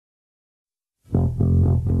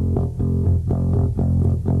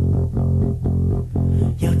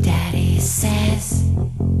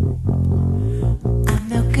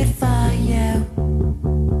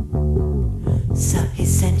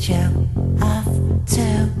you off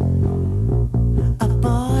to a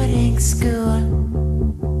boarding school.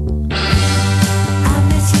 I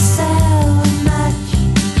miss you so much.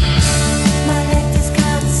 My letters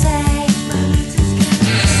can't say,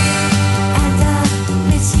 and I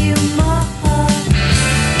miss you more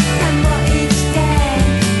and more each day.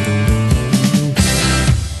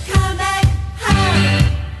 Coming home,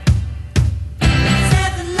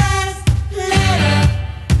 7 last letter.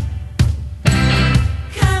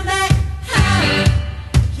 Coming home,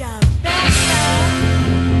 you're better.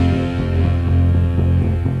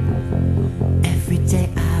 Every day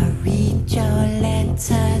I read your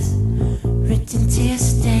letters, written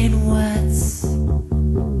tear-stained words,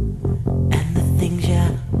 and the things you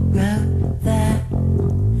wrote there,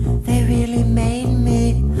 they really made me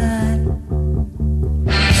hurt.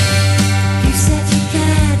 You said you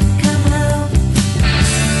can't come home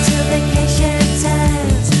till vacation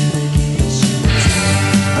turns,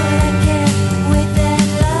 but I can't wait that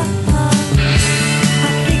long.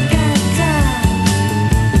 I think I'm done.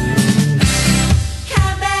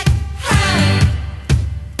 Coming home,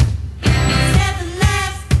 7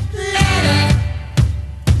 last letter.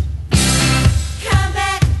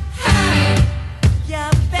 Coming home,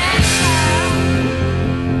 you're better.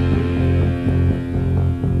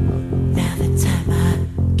 Now the time I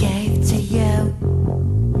gave to you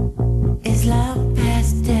is long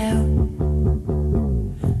past due.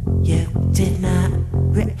 You did not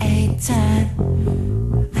return.